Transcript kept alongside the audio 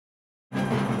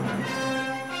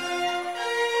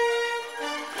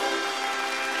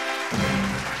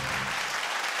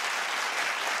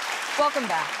Welcome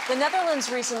back. The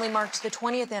Netherlands recently marked the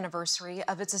 20th anniversary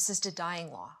of its assisted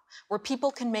dying law, where people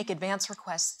can make advance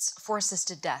requests for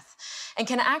assisted death and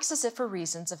can access it for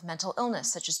reasons of mental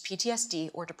illness, such as PTSD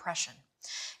or depression.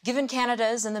 Given Canada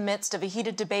is in the midst of a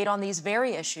heated debate on these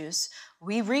very issues,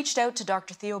 we reached out to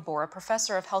Dr. Theo Boer, a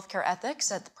professor of healthcare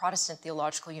ethics at the Protestant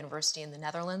Theological University in the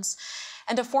Netherlands,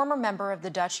 and a former member of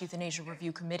the Dutch Euthanasia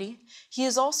Review Committee. He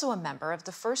is also a member of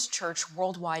the first church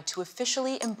worldwide to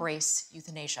officially embrace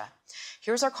euthanasia.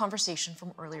 Here's our conversation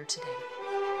from earlier today.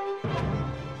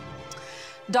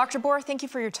 Dr. Boer, thank you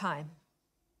for your time.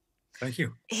 Thank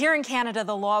you. Here in Canada,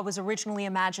 the law was originally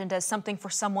imagined as something for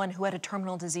someone who had a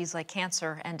terminal disease like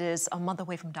cancer and is a month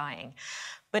away from dying.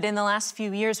 But in the last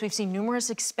few years, we've seen numerous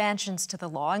expansions to the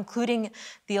law, including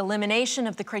the elimination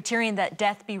of the criterion that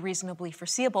death be reasonably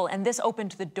foreseeable, and this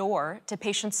opened the door to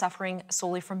patients suffering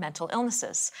solely from mental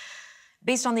illnesses.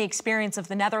 Based on the experience of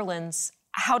the Netherlands,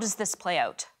 how does this play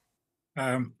out?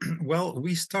 Well,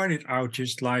 we started out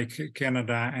just like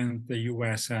Canada and the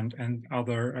US and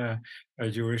other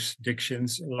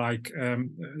jurisdictions, like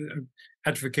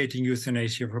advocating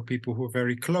euthanasia for people who are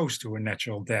very close to a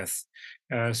natural death.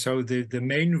 So the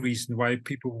main reason why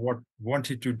people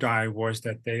wanted to die was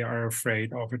that they are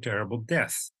afraid of a terrible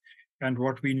death. And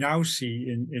what we now see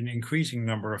in increasing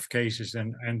number of cases,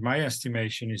 and my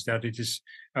estimation is that it is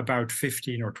about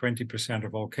 15 or 20%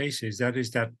 of all cases, that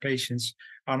is that patients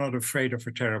are not afraid of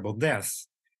a terrible death.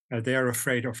 They are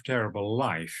afraid of terrible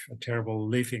life, a terrible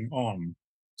living on.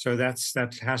 So that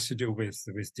has to do with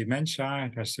dementia,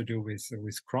 it has to do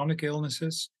with chronic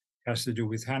illnesses, it has to do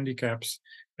with handicaps,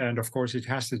 and of course it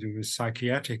has to do with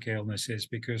psychiatric illnesses,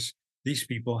 because these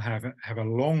people have a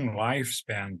long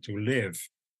lifespan to live.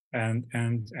 And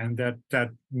that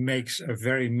makes a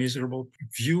very miserable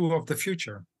view of the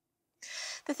future.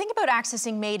 The thing about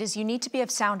accessing MAiD is you need to be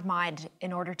of sound mind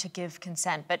in order to give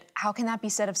consent. But how can that be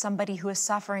said of somebody who is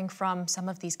suffering from some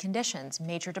of these conditions,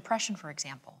 major depression, for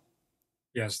example?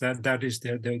 Yes, that is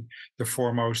the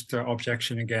foremost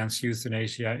objection against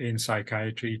euthanasia in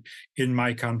psychiatry. In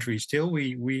my country, still,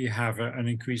 we have an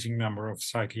increasing number of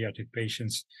psychiatric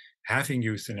patients having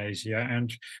euthanasia.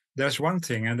 And there's one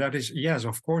thing, and that is, yes,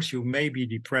 of course, you may be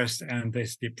depressed, and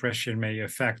this depression may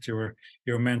affect your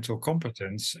mental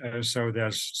competence. So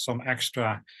there's some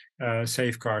extra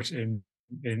safeguards in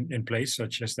place,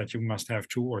 such as that you must have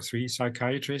 2 or 3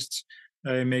 psychiatrists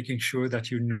making sure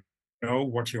that you know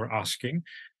what you're asking.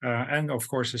 And of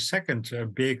course, a second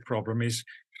big problem is,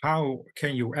 how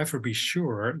can you ever be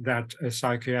sure that a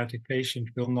psychiatric patient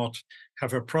will not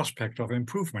have a prospect of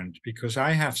improvement? Because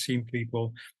I have seen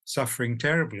people suffering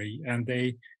terribly, and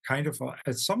they kind of,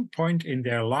 at some point in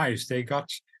their lives, they got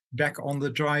back on the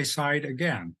dry side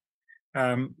again.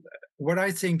 What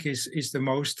I think is the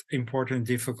most important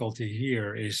difficulty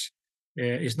here is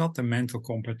not the mental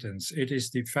competence. It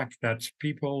is the fact that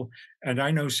people, and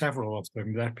I know several of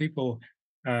them, that people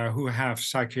who have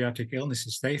psychiatric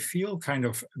illnesses, they feel kind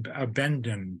of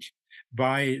abandoned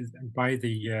by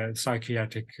the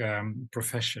psychiatric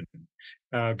profession,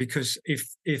 because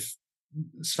if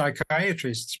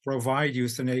psychiatrists provide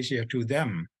euthanasia to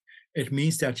them, it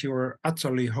means that you're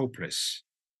utterly hopeless,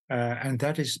 and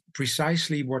that is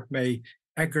precisely what may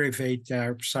aggravate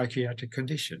their psychiatric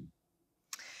condition.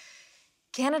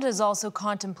 Canada is also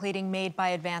contemplating MAiD by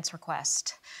advance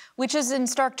request, which is, in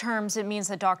stark terms, it means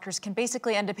that doctors can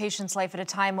basically end a patient's life at a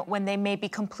time when they may be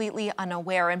completely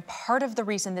unaware. And part of the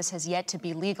reason this has yet to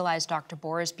be legalized, Dr.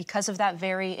 Boer, is because of that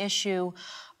very issue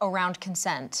around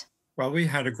consent. Well, we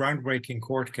had a groundbreaking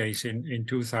court case in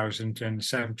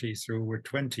 2017 through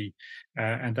 20,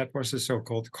 and that was the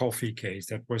so-called coffee case.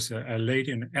 That was a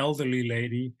lady, an elderly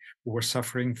lady, who was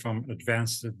suffering from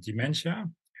advanced dementia.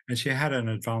 And she had an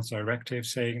advance directive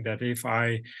saying that if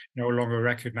I no longer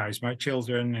recognize my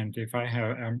children, and if I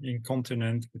am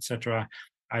incontinent, etc.,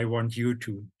 I want you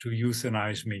to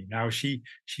euthanize me. Now, she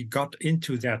got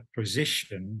into that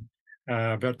position,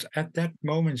 but at that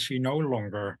moment, she no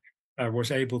longer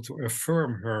was able to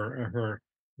affirm her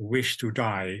wish to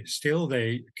die. Still,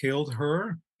 they killed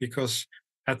her, because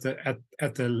at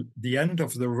the end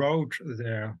of the road,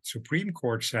 the Supreme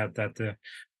Court said that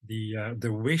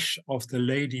the wish of the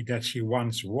lady that she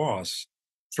once was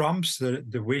trumps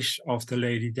the wish of the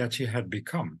lady that she had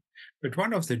become. But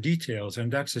one of the details,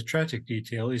 and that's a tragic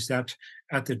detail, is that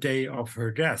at the day of her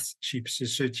death, she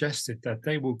suggested that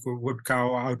they would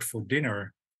go out for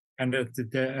dinner, and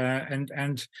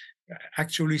that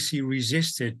actually she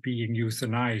resisted being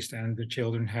euthanized, and the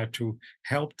children had to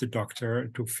help the doctor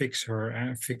to fix her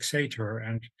and fixate her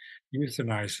and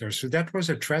euthanize her. So that was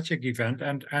a tragic event,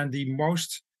 and the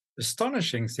most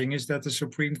astonishing thing is that the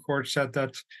Supreme Court said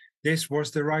that this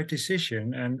was the right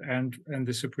decision. And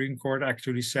the Supreme Court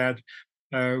actually said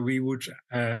we would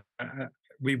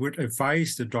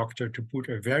advise the doctor to put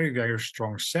a very, very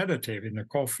strong sedative in the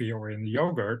coffee or in the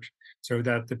yogurt so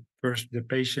that the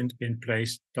patient in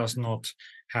place does not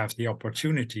have the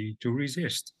opportunity to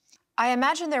resist. I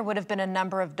imagine there would have been a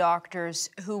number of doctors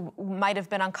who might have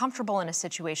been uncomfortable in a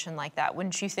situation like that,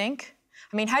 wouldn't you think?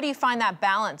 I mean, how do you find that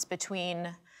balance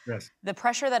between the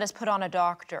pressure that is put on a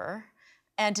doctor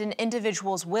and an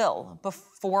individual's will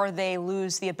before they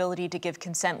lose the ability to give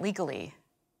consent legally?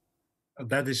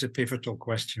 That is a pivotal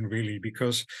question, really,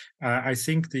 because I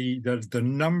think the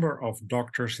number of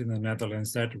doctors in the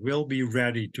Netherlands that will be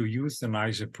ready to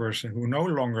euthanize a person who no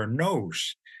longer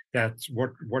knows that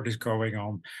what is going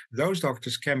on, those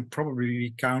doctors can probably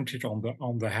be counted on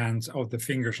the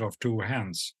fingers of two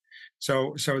hands.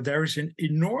 So there is an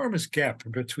enormous gap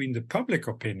between the public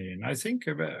opinion. I think,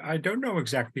 I don't know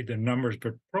exactly the numbers,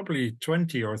 but probably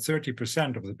 20 or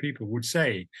 30% of the people would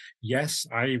say, yes,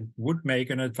 I would make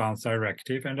an advance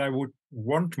directive and I would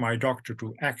want my doctor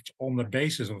to act on the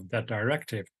basis of that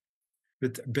directive.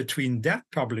 But between that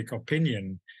public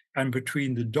opinion and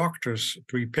between the doctor's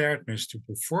preparedness to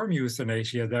perform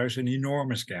euthanasia, there's an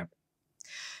enormous gap.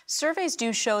 Surveys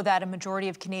do show that a majority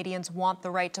of Canadians want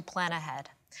the right to plan ahead.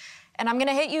 And I'm going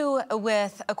to hit you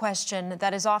with a question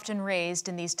that is often raised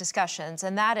in these discussions,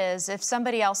 and that is, if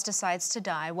somebody else decides to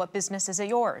die, what business is it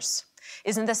yours?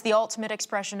 Isn't this the ultimate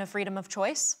expression of freedom of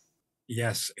choice?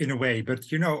 Yes, in a way.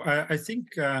 But, you know, I think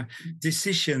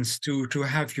decisions to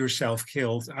have yourself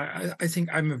killed, I think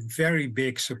I'm a very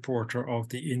big supporter of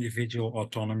the individual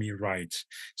autonomy rights.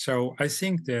 So I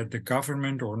think that the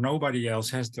government or nobody else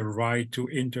has the right to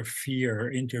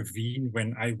intervene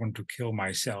when I want to kill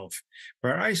myself.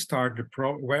 Where I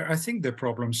think the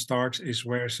problem starts is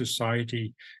where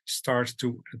society starts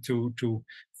to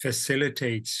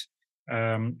facilitate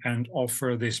and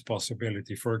offer this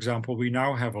possibility. For example, we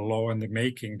now have a law in the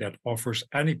making that offers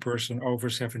any person over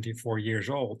 74 years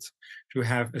old to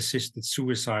have assisted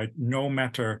suicide, no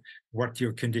matter what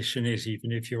your condition is,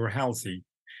 even if you're healthy.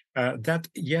 That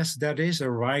is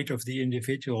a right of the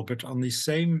individual, but on the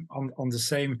same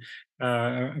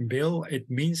bill, it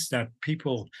means that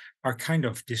people are kind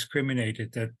of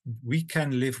discriminated. That we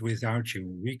can live without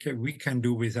you, we can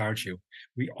do without you.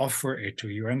 We offer it to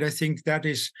you, and I think that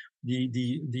is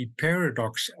the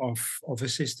paradox of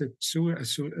assisted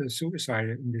suicide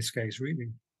in this case, really.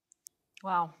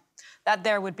 Wow, that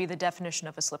there would be the definition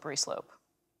of a slippery slope.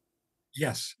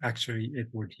 Yes, actually, it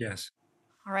would. Yes.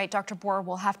 All right, Dr. Boer,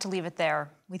 we'll have to leave it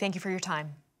there. We thank you for your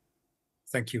time.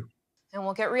 Thank you. And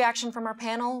we'll get reaction from our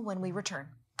panel when we return.